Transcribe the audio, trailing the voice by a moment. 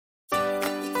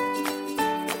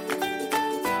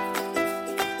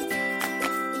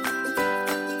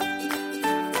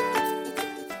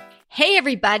Hey,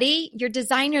 everybody. Your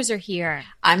designers are here.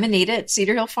 I'm Anita at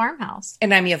Cedar Hill Farmhouse.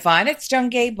 And I'm Yvonne at Stone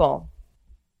Gable.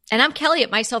 And I'm Kelly at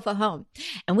My Sofa Home.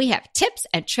 And we have tips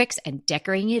and tricks and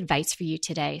decorating advice for you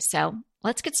today. So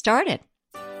let's get started.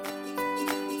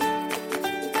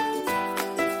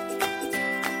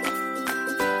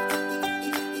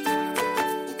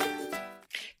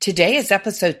 Today is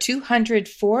episode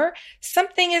 204.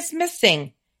 Something is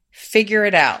missing. Figure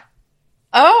it out.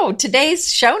 Oh, today's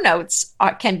show notes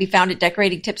can be found at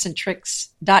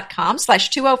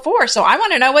decoratingtipsandtricks.com/204. So I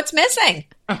want to know what's missing.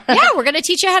 Yeah, we're going to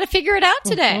teach you how to figure it out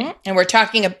today. Mm-hmm. And we're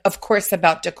talking, of course,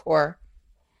 about decor.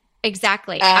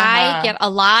 Exactly. I get a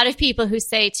lot of people who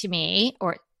say to me,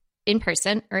 or in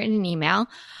person or in an email,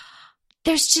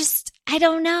 there's just, I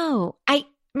don't know. I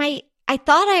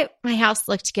thought my house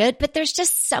looked good, but there's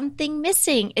just something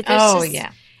missing.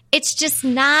 It's just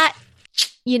not,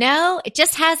 it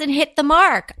just hasn't hit the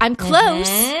mark. I'm close,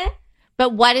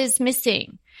 but what is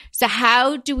missing? So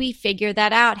how do we figure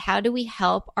that out? How do we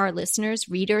help our listeners,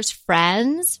 readers,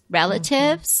 friends,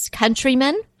 relatives,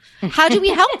 countrymen? How do we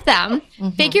help them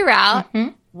figure out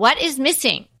what is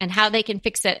missing and how they can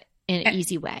fix it in an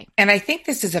easy way? And I think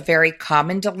this is a very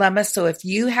common dilemma. So if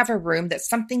you have a room that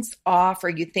something's off, or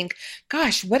you think,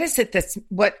 gosh, what is it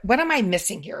what am I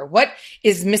missing here? What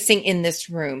is missing in this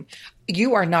room?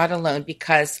 You are not alone,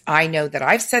 because I know that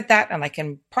I've said that, and I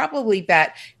can probably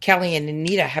bet Kelly and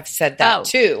Anita have said that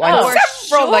too on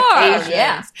several occasions.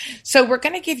 Yeah. So we're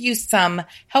going to give you some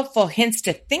helpful hints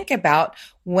to think about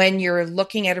when you're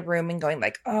looking at a room and going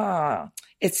like,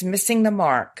 it's missing the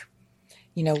mark.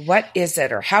 What is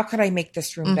it? Or how could I make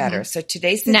this room better? So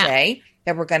today's the day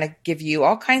that we're going to give you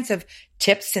all kinds of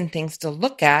tips and things to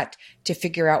look at to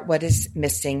figure out what is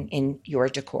missing in your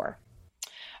decor.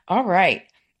 All right.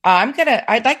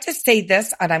 I'd like to say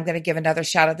this, and I'm going to give another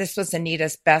shout out. This was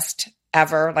Anita's best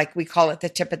ever. Like we call it the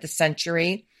tip of the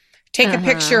century. Take a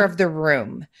picture of the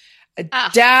room.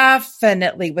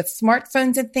 Definitely, with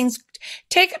smartphones and things,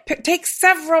 take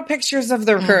several pictures of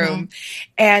the room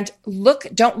and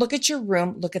don't look at your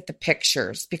room, look at the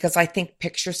pictures, because I think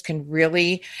pictures can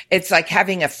really, it's like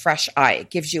having a fresh eye.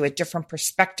 It gives you a different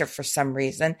perspective for some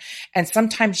reason. And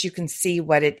sometimes you can see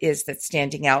what it is that's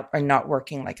standing out or not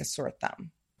working like a sore thumb.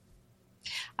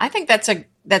 I think that's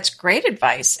great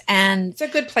advice, and it's a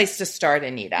good place to start,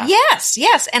 Anita. Yes.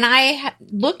 And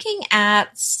looking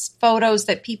at photos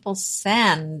that people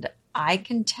send, I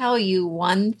can tell you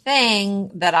one thing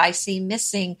that I see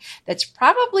missing. That's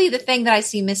probably the thing that I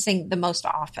see missing the most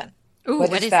often. Ooh,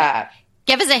 what is that?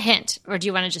 Give us a hint, or do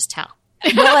you want to just tell?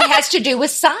 Well, it has to do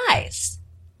with size.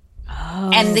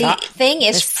 And the thing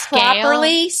is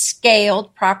properly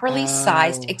scaled, properly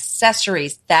sized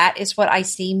accessories. That is what I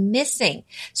see missing.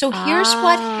 So here's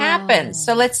what happens.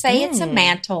 So let's say it's a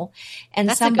mantle, and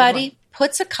somebody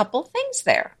puts a couple things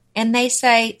there, and they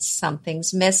say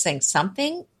something's missing.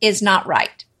 Something is not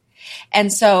right.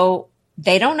 And so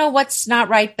they don't know what's not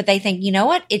right, but they think, you know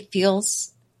what? It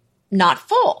feels not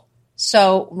full.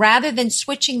 So rather than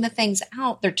switching the things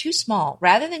out, they're too small.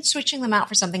 Rather than switching them out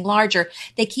for something larger,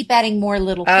 they keep adding more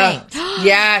little things.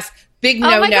 Yes. Big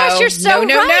no. Oh my gosh, you're so right.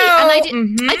 No. And I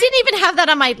didn't even have that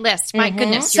on my list. My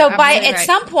goodness. So at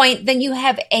some point, then you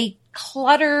have a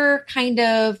clutter kind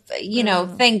of,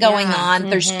 thing going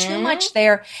on. There's too much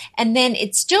there. And then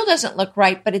it still doesn't look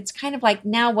right, but it's kind of like,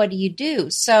 now what do you do?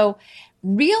 So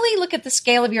really look at the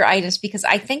scale of your items, because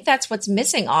I think that's what's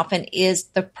missing often is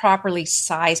the properly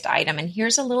sized item. And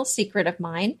here's a little secret of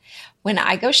mine. When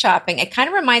I go shopping, it kind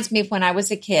of reminds me of when I was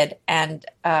a kid, and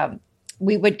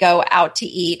we would go out to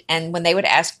eat. And when they would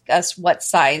ask us what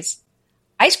size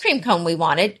ice cream cone we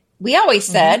wanted, we always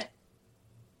said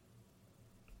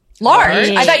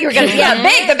large. I thought you were going to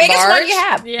big, the biggest one you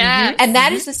have. Yeah. And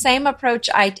that is the same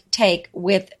approach I take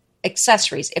with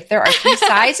accessories. If there are two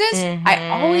sizes, I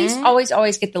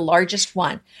always get the largest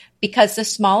one, because the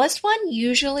smallest one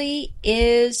usually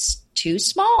is too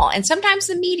small. And sometimes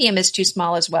the medium is too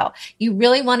small as well. You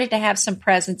really wanted to have some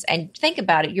presence, and think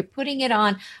about it. You're putting it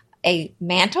on a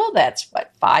mantle that's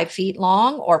 5 feet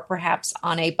long, or perhaps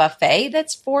on a buffet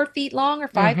that's 4 feet long or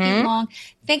 5 feet long.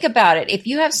 Think about it. If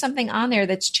you have something on there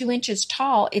that's 2 inches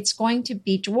tall, it's going to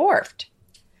be dwarfed.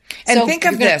 And so think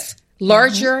of this,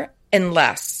 larger and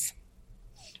less.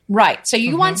 Right. So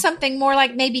you want something more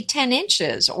like maybe 10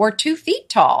 inches or 2 feet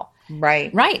tall. Right.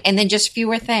 Right. And then just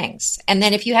fewer things. And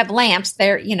then if you have lamps,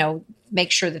 they're,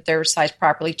 make sure that they're sized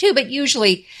properly too. But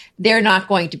usually they're not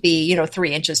going to be,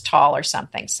 3 inches tall or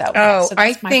something. So, so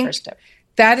that's my first tip.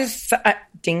 That is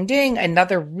Ding, ding.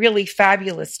 Another really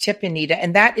fabulous tip, Anita.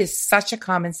 And that is such a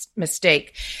common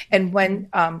mistake. And when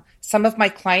some of my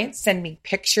clients send me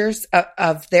pictures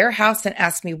of their house and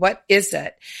ask me, what is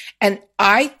it? And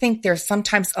I think there's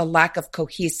sometimes a lack of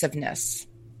cohesiveness.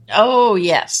 Oh,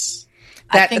 yes.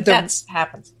 I think that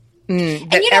happens. I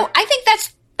think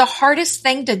that's the hardest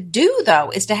thing to do, though,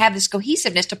 is to have this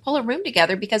cohesiveness, to pull a room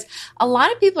together, because a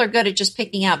lot of people are good at just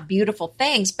picking out beautiful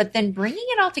things, but then bringing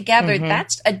it all together,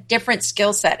 that's a different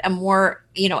skill set, a more,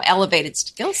 elevated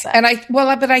skill set.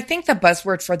 But I think the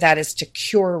buzzword for that is to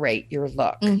curate your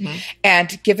look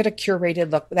and give it a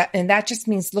curated look. That just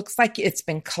means looks like it's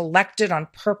been collected on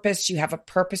purpose. You have a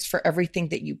purpose for everything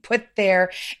that you put there.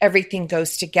 Everything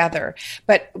goes together.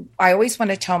 But I always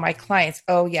want to tell my clients,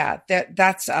 oh yeah,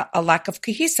 that's a lack of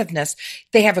cohesiveness.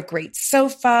 They have a great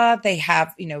sofa. They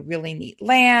have, really neat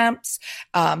lamps.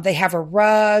 They have a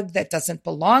rug that doesn't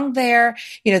belong there.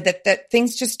 That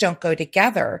things just don't go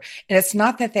together. And it's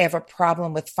not that they have a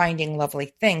problem with finding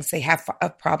lovely things. They have a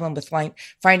problem with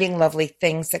finding lovely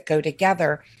things that go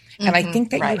together. And I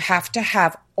think that you have to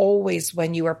have always,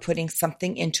 when you are putting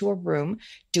something into a room,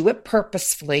 do it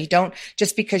purposefully. Don't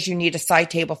just because you need a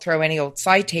side table, throw any old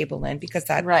side table in, because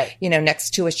that,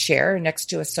 next to a chair, next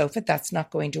to a sofa, that's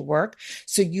not going to work.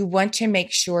 So you want to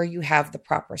make sure you have the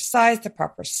proper size, the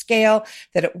proper scale,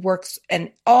 that it works,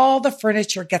 and all the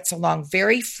furniture gets along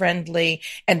very friendly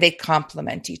and they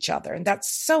complement each other. And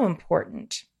that's so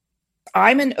important.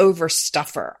 I'm an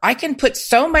overstuffer. I can put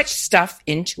so much stuff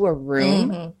into a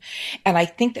room. And I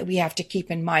think that we have to keep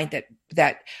in mind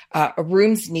that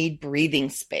rooms need breathing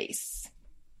space.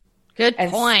 Good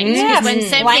point. Yes.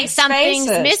 When something's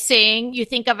missing, you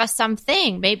think of a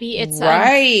something. Maybe it's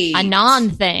a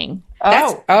non-thing.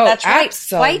 That's right.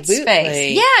 Absolutely. White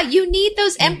space. Yeah, you need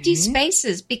those empty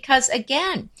spaces, because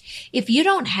again, if you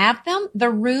don't have them, the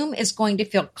room is going to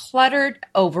feel cluttered,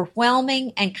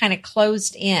 overwhelming, and kind of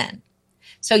closed in.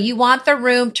 So you want the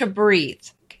room to breathe.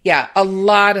 Yeah, a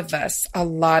lot of us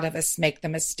make the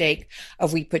mistake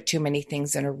of we put too many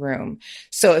things in a room.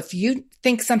 So if you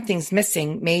think something's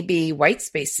missing, maybe white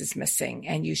space is missing,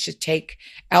 and you should take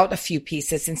out a few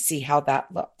pieces and see how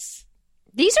that looks.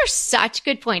 These are such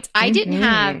good points. I didn't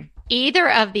have either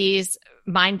of these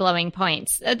mind-blowing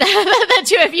points that the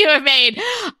two of you have made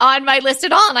on my list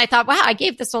at all. And I thought, wow, I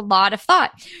gave this a lot of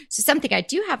thought. So something I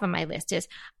do have on my list is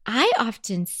I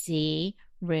often see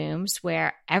rooms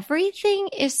where everything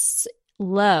is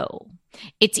low.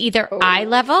 It's either eye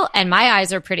level, and my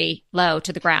eyes are pretty low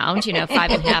to the ground,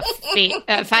 5.5 feet.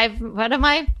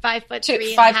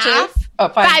 5'3.5"?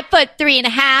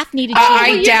 5'3.5" needed to.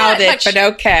 I doubt it, but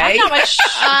okay. I'm not much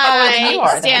taller than you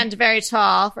are. I stand very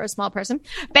tall for a small person.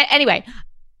 But anyway,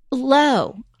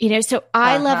 low, so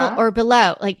eye level or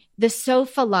below, like the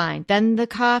sofa line, then the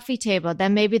coffee table,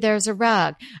 then maybe there's a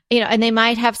rug, and they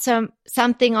might have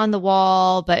something on the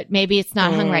wall, but maybe it's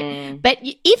not hung right. But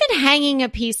even hanging a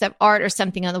piece of art or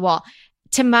something on the wall,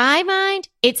 to my mind,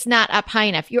 it's not up high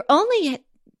enough. You're only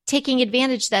taking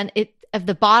advantage then of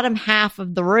the bottom half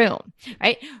of the room,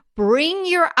 right? Bring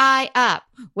your eye up,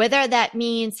 whether that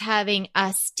means having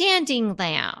a standing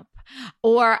lamp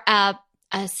or a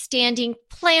standing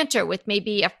planter with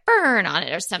maybe a fern on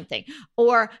it or something,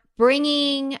 or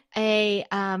bringing a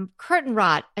curtain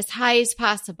rod as high as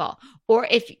possible. Or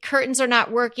if curtains are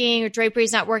not working or drapery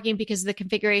is not working because of the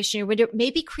configuration of your window,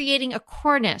 maybe creating a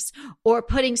cornice or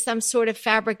putting some sort of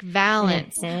fabric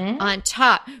valance on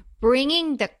top.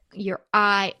 Bringing your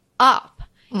eye up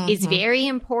is very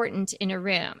important in a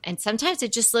room. And sometimes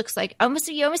it just looks like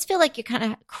you almost feel like you're kind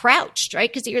of crouched, right?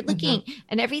 Because you're looking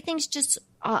and everything's just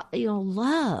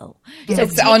low. So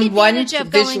it's on one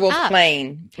visual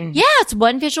plane. Yeah, it's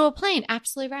one visual plane.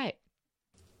 Absolutely right.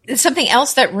 Something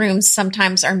else that rooms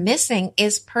sometimes are missing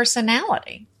is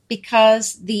personality,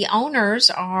 because the owners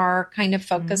are kind of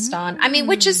focused on,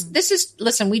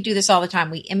 listen, we do this all the time.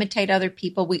 We imitate other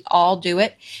people. We all do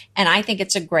it. And I think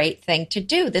it's a great thing to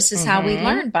do. This is how we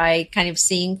learn, by kind of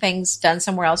seeing things done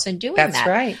somewhere else and doing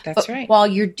that. That's right. While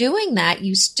you're doing that,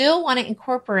 you still want to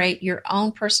incorporate your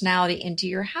own personality into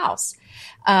your house.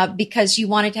 Because you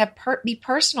want it to be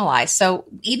personalized. So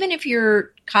even if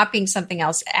you're copying something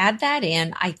else, add that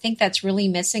in. I think that's really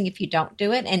missing if you don't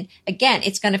do it. And again,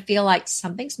 it's going to feel like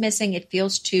something's missing. It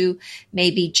feels too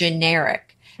maybe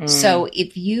generic. So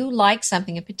if you like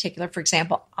something in particular, for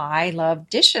example, I love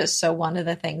dishes. So one of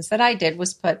the things that I did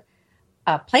was put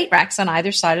plate racks on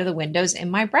either side of the windows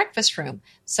in my breakfast room.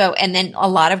 So, and then a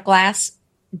lot of glass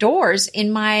doors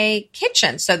in my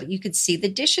kitchen so that you could see the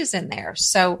dishes in there.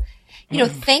 So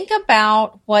think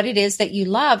about what it is that you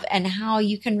love and how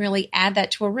you can really add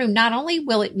that to a room. Not only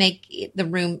will it make the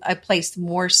room a place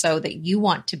more so that you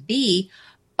want to be,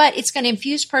 but it's going to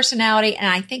infuse personality. And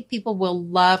I think people will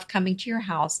love coming to your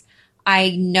house.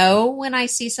 I know when I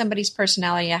see somebody's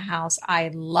personality in a house,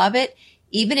 I love it.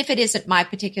 Even if it isn't my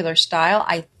particular style,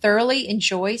 I thoroughly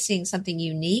enjoy seeing something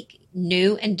unique,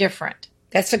 new, and different.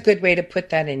 That's a good way to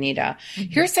put that, Anita.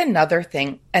 Mm-hmm. Here's another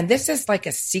thing, and this is like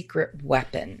a secret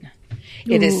weapon.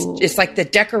 It's like the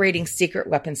decorating secret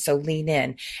weapon, so lean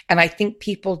in. And I think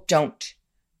people don't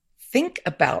think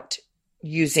about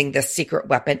using the secret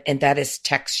weapon, and that is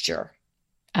texture.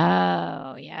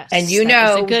 Oh, yes. And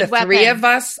the weapon. Three of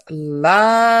us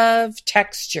love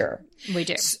texture. We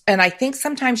do. And I think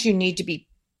sometimes you need to be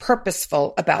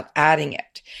purposeful about adding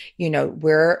it.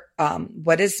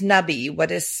 What is nubby?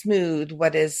 What is smooth?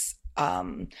 What is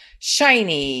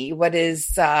shiny? What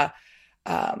is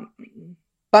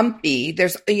bumpy?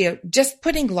 There's, just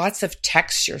putting lots of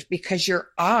textures, because your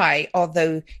eye,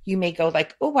 although you may go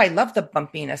like, oh, I love the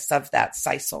bumpiness of that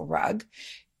sisal rug,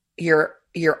 your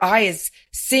eye is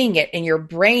seeing it and your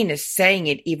brain is saying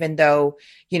it, even though,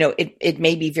 it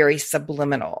may be very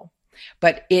subliminal,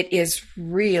 but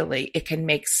it can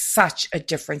make such a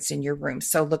difference in your room.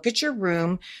 So look at your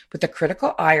room with a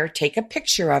critical eye, or take a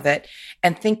picture of it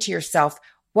and think to yourself,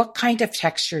 what kind of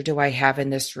texture do I have in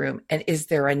this room? And is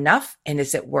there enough? And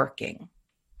is it working?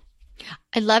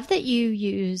 I love that you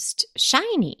used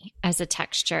shiny as a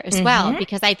texture as well,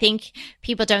 because I think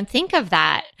people don't think of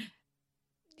that.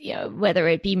 Whether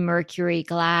it be mercury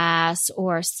glass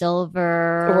or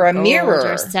silver or a mirror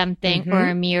or something, or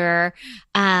a mirror,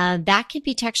 that could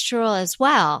be textural as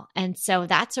well. And so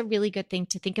that's a really good thing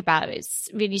to think about. Is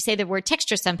when you say the word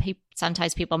texture,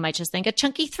 sometimes people might just think a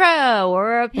chunky throw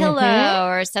or a pillow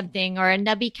or something, or a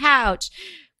nubby couch.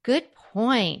 Good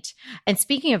point. And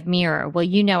speaking of mirror,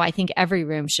 I think every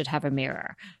room should have a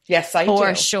mirror. Yes, I do.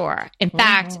 For sure. In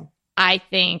fact, I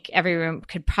think every room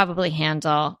could probably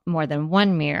handle more than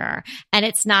one mirror. And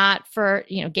it's not for,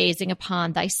 gazing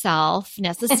upon thyself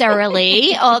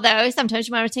necessarily, although sometimes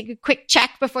you want to take a quick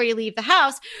check before you leave the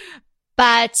house.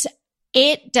 But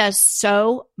it does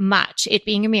so much. It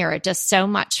being a mirror does so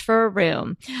much for a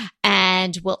room,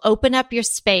 and will open up your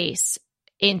space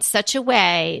in such a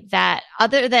way that,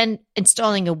 other than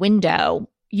installing a window,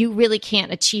 you really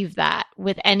can't achieve that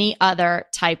with any other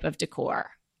type of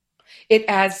decor. It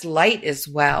adds light as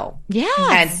well. Yes.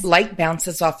 And light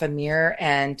bounces off a mirror,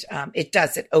 and it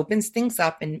opens things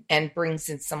up and brings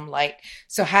in some light.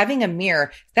 So having a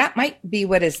mirror, that might be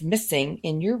what is missing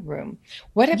in your room.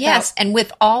 What about? Yes. And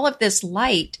with all of this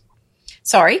light,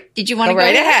 sorry, did you want to go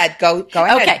right ahead? Go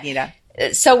ahead, Anita.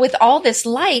 So with all this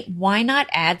light, why not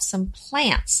add some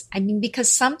plants? I mean, because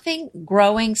something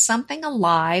growing, something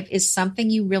alive is something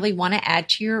you really want to add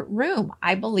to your room.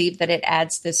 I believe that it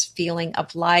adds this feeling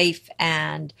of life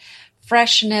and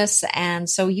freshness. And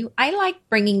so I like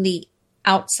bringing the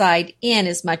outside in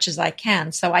as much as I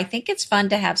can. So I think it's fun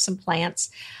to have some plants.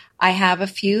 I have a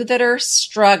few that are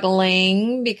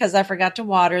struggling because I forgot to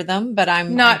water them, but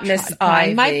I'm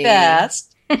trying my best.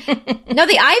 No,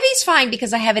 the ivy's fine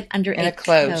because I have it under a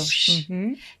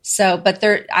cloche. So, but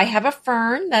I have a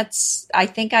fern I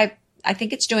think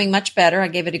it's doing much better. I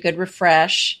gave it a good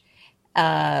refresh.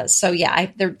 So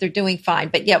yeah, they're doing fine.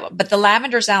 But the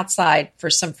lavender's outside for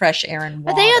some fresh air and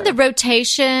water. Are they on the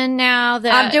rotation now?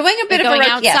 I'm doing a bit of going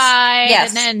outside,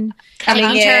 yes. And then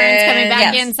taking turns coming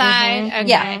back inside. Okay.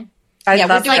 Yeah. I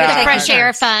love like a fresh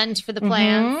air fund for the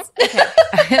plants. Okay.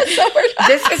 So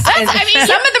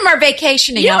some of them are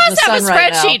vacationing out in the sun right now. You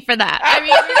must have a spreadsheet for that. I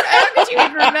mean, how did you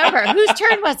even remember? Whose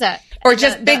turn was it? Or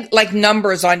just big like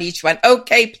numbers on each one.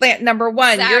 Okay, plant number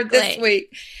 1, You're this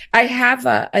week. I have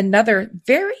another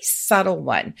very subtle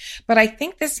one, but I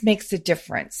think this makes a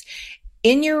difference.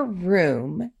 In your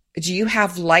room, do you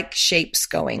have like shapes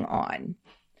going on?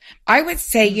 I would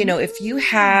say, if you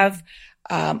have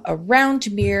a round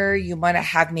mirror, you want to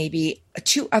have maybe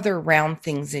 2 other round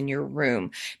things in your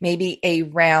room. Maybe a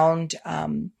round,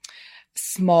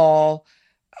 small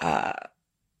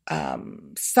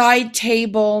side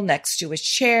table next to a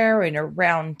chair and a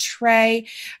round tray.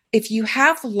 If you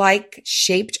have like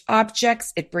shaped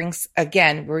objects, it brings,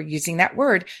 again, we're using that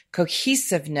word,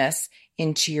 cohesiveness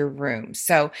into your room.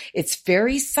 So it's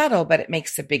very subtle, but it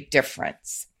makes a big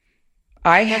difference.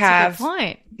 That's a good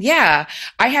point. Yeah.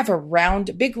 I have a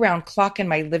big round clock in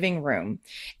my living room,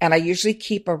 and I usually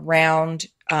keep a round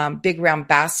big round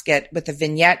basket with a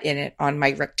vignette in it on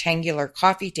my rectangular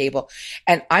coffee table.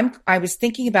 And I was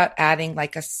thinking about adding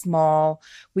like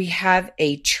we have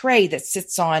a tray that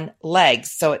sits on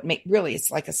legs. So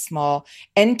it's like a small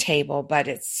end table, but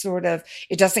it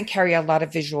doesn't carry a lot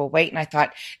of visual weight. And I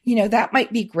thought, that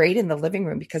might be great in the living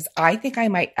room because I think I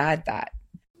might add that.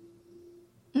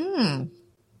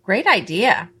 Great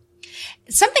idea.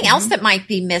 Something else that might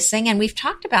be missing, and we've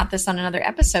talked about this on another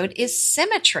episode, is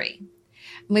symmetry.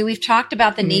 I mean, we've talked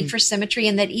about the need for symmetry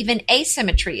and that even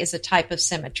asymmetry is a type of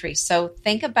symmetry. So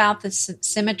think about the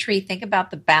symmetry, think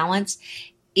about the balance.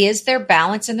 Is there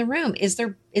balance in the room?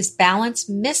 Is balance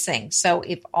missing? So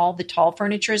if all the tall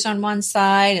furniture is on one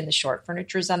side and the short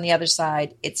furniture is on the other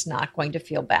side, it's not going to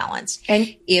feel balanced.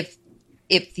 And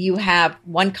if you have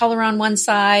one color on one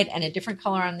side and a different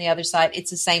color on the other side,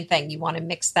 it's the same thing. You want to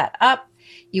mix that up.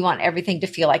 You want everything to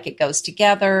feel like it goes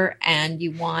together, and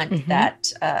you want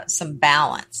that some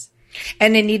balance.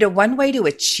 And Anita, one way to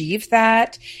achieve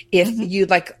that, if you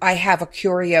I have a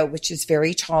curio, which is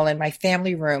very tall in my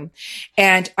family room,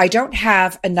 and I don't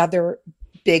have another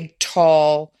big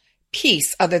tall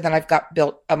piece other than I've got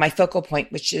built my focal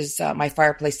point, which is my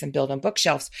fireplace and built-in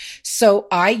bookshelves. So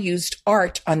I used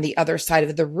art on the other side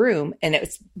of the room, and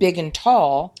it's big and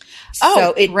tall.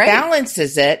 So it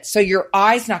balances it. So your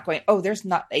eye's not going, there's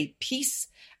not a piece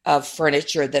of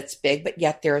furniture that's big, but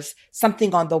yet there's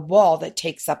something on the wall that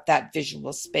takes up that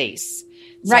visual space.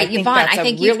 So right, Yvonne, I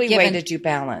think that's a really way to do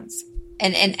balance.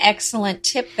 An excellent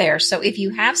tip there. So if you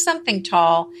have something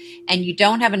tall and you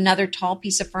don't have another tall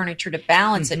piece of furniture to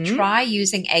balance it, try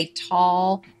using a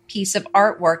tall piece of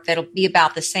artwork that'll be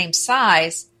about the same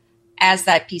size as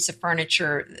that piece of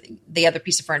furniture, the other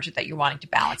piece of furniture that you're wanting to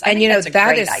balance.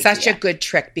 That is such a good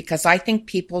trick because I think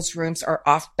people's rooms are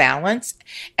off balance,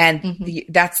 and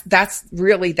that's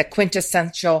really the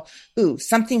quintessential,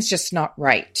 something's just not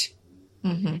right.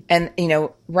 And,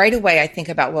 right away I think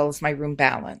about, is my room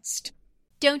balanced?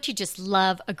 Don't you just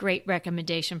love a great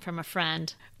recommendation from a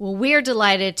friend? Well, we're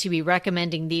delighted to be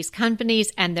recommending these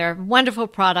companies and their wonderful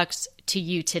products to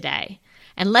you today.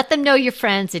 And let them know your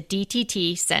friends at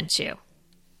DTT sent you.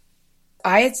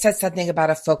 I had said something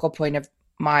about a focal point of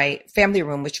my family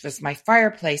room, which was my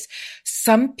fireplace.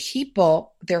 Some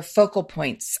people, their focal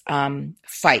points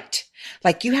fight.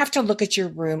 Like you have to look at your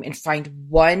room and find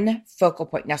one focal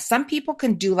point. Now, some people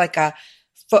can do like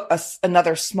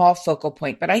another small focal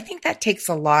point, but I think that takes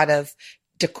a lot of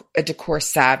decor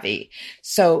savvy.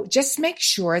 So just make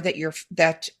sure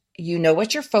that you know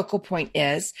what your focal point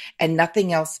is and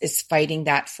nothing else is fighting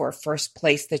that for first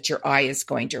place that your eye is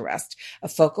going to rest. A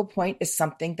focal point is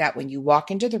something that when you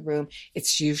walk into the room,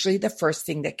 it's usually the first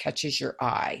thing that catches your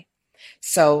eye.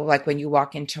 So like when you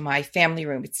walk into my family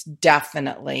room, it's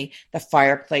definitely the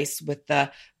fireplace with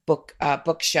the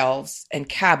bookshelves and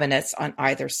cabinets on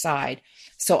either side.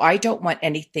 So I don't want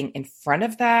anything in front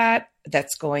of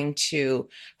that's going to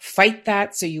fight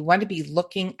that. So you want to be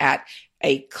looking at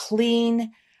a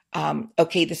clean,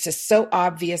 this is so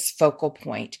obvious focal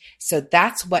point. So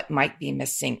that's what might be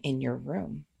missing in your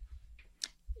room.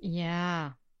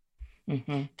 Yeah.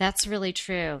 That's really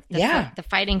true. The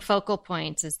fighting focal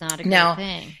points is not a good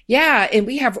thing. Yeah. And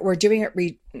we're doing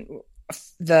it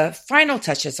the final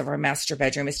touches of our master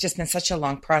bedroom. It's just been such a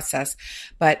long process,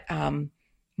 but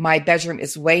my bedroom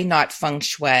is way not feng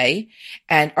shui,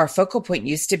 and our focal point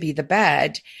used to be the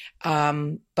bed,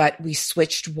 but we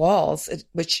switched walls,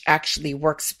 which actually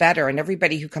works better. And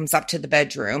everybody who comes up to the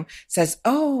bedroom says,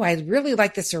 I really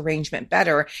like this arrangement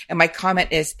better. And my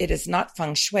comment is, it is not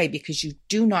feng shui because you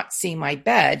do not see my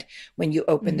bed when you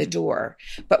open the door.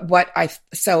 But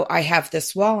I have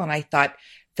this wall, and I thought,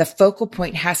 the focal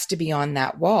point has to be on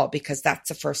that wall because that's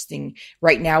the first thing.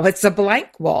 Right now, it's a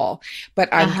blank wall, but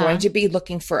I'm going to be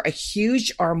looking for a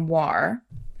huge armoire,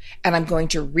 and I'm going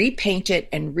to repaint it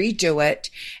and redo it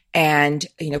and,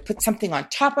 put something on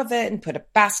top of it and put a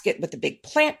basket with a big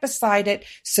plant beside it.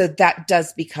 So that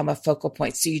does become a focal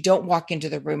point. So you don't walk into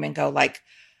the room and go like,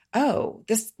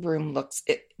 this room looks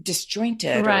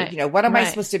disjointed, right. Or, what am I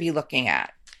supposed to be looking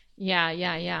at?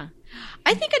 Yeah.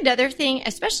 I think another thing,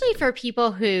 especially for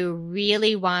people who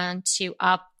really want to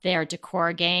up their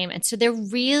decor game, and so they're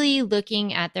really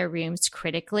looking at their rooms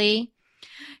critically.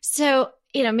 So,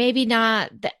 maybe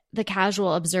not the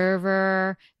casual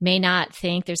observer may not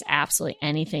think there's absolutely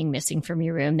anything missing from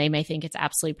your room. They may think it's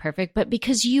absolutely perfect, but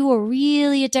because you are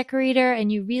really a decorator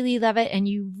and you really love it and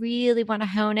you really want to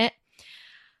hone it,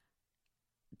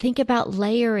 think about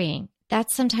layering.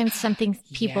 That's sometimes something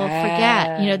people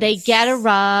forget. They get a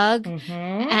rug,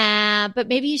 but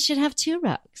maybe you should have 2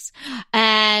 rugs,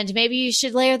 and maybe you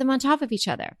should layer them on top of each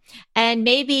other. And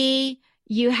maybe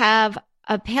you have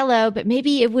a pillow, but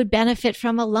maybe it would benefit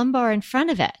from a lumbar in front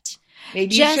of it.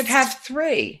 Maybe you should have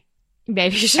 3.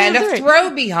 Maybe you should and have 3. a throw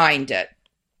behind it.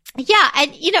 Yeah.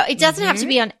 And, it doesn't have to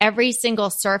be on every single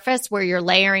surface where you're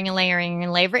layering and layering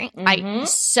and layering. I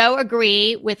so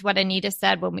agree with what Anita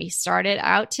said when we started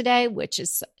out today, which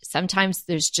is sometimes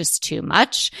there's just too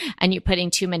much and you're putting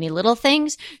too many little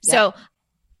things. Yep. So,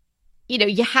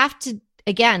 you have to,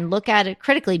 again, look at it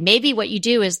critically. Maybe what you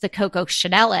do is the Coco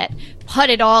Chanel it, put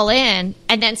it all in,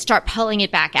 and then start pulling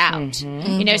it back out. So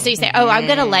you say, oh, I'm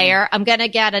going to layer. I'm going to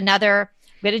get I'm going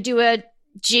to do a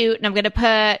jute, and I'm going to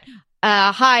put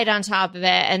a hide on top of it.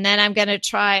 And then I'm going to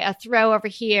try a throw over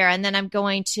here. And then I'm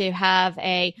going to have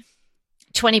a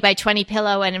 20 by 20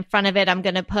 pillow. And in front of it, I'm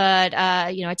going to put,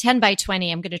 a 10 by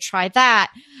 20. I'm going to try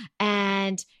that.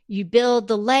 And you build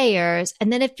the layers.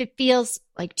 And then if it feels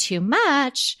like too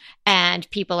much and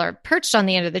people are perched on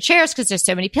the end of the chairs because there's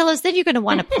so many pillows, then you're going to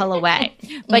want to pull away.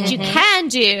 But you can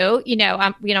do,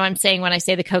 I'm saying when I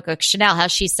say the Coco Chanel, how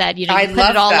she said, you put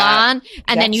it all on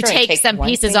and then you take some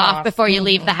pieces off before you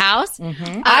leave the house.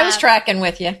 I was tracking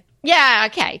with you. Yeah.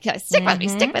 Okay.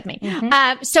 Stick with me.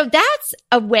 So that's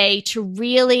a way to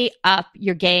really up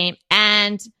your game,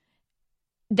 and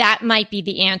that might be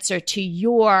the answer to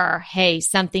your, hey,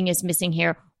 something is missing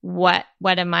here. What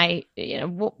am I,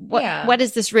 what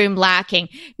is this room lacking?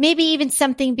 Maybe even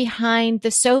something behind the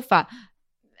sofa,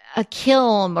 a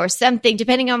kiln or something,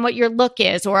 depending on what your look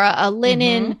is, or a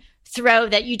linen throw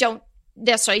that you don't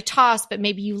necessarily toss, but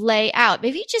maybe you lay out.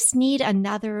 Maybe you just need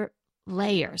another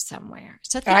layer somewhere.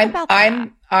 So think about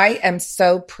that. I am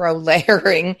so pro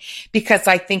layering because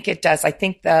I think it does. I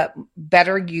think the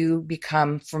better you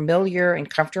become familiar and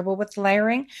comfortable with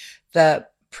layering, the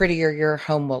prettier your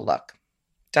home will look.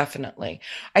 Definitely.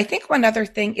 I think one other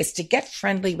thing is to get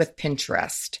friendly with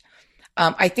Pinterest.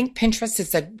 I think Pinterest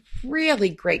is a really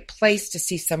great place to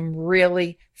see some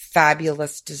really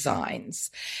fabulous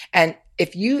designs. And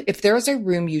if there's a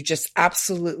room you just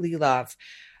absolutely love,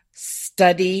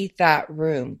 study that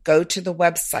room, go to the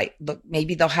website, look,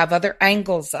 maybe they'll have other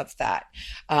angles of that,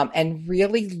 and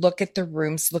really look at the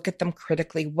rooms, look at them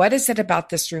critically. What is it about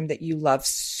this room that you love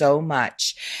so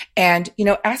much? And,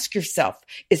 ask yourself,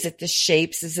 is it the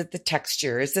shapes? Is it the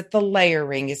texture? Is it the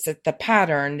layering? Is it the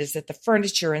pattern? Is it the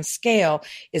furniture and scale?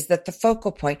 Is that the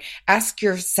focal point? Ask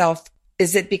yourself,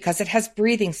 is it because it has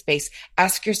breathing space?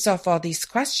 Ask yourself all these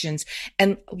questions.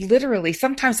 And literally,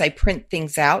 sometimes I print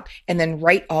things out and then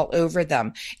write all over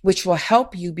them, which will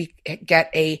help you get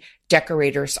a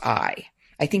decorator's eye.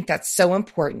 I think that's so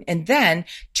important. And then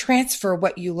transfer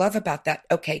what you love about that.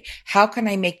 Okay, how can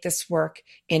I make this work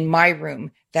in my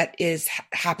room that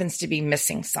happens to be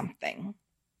missing something?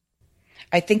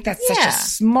 I think that's such a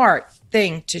smart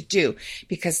thing to do,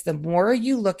 because the more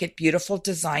you look at beautiful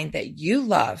design that you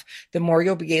love, the more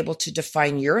you'll be able to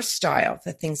define your style,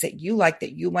 the things that you like,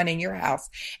 that you want in your house.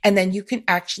 And then you can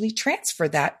actually transfer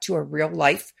that to a real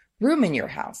life room in your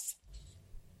house.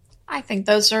 I think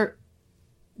those are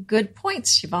good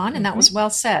points, Yvonne, and that was well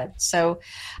said. So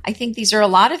I think these are a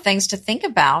lot of things to think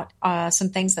about, some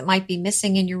things that might be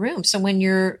missing in your room.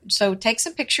 So take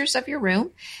some pictures of your room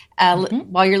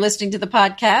while you're listening to the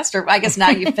podcast, or I guess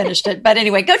now you've finished it. But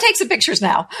anyway, go take some pictures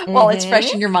now while it's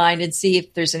fresh in your mind and see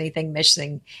if there's anything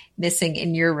missing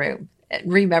in your room.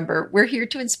 And remember, we're here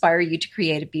to inspire you to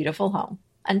create a beautiful home.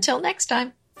 Until next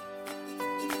time.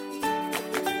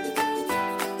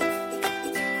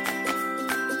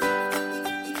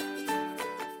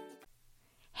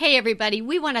 Hey, everybody,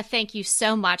 we want to thank you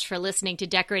so much for listening to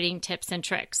Decorating Tips and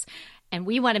Tricks. And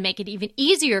we want to make it even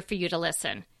easier for you to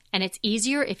listen. And it's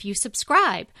easier if you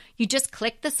subscribe. You just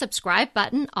click the subscribe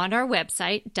button on our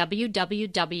website,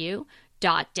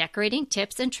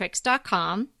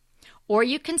 www.decoratingtipsandtricks.com, or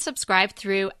you can subscribe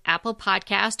through Apple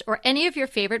Podcast or any of your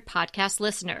favorite podcast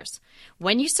listeners.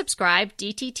 When you subscribe,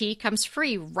 DTT comes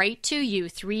free right to you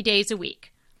 3 days a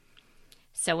week.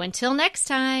 So until next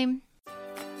time.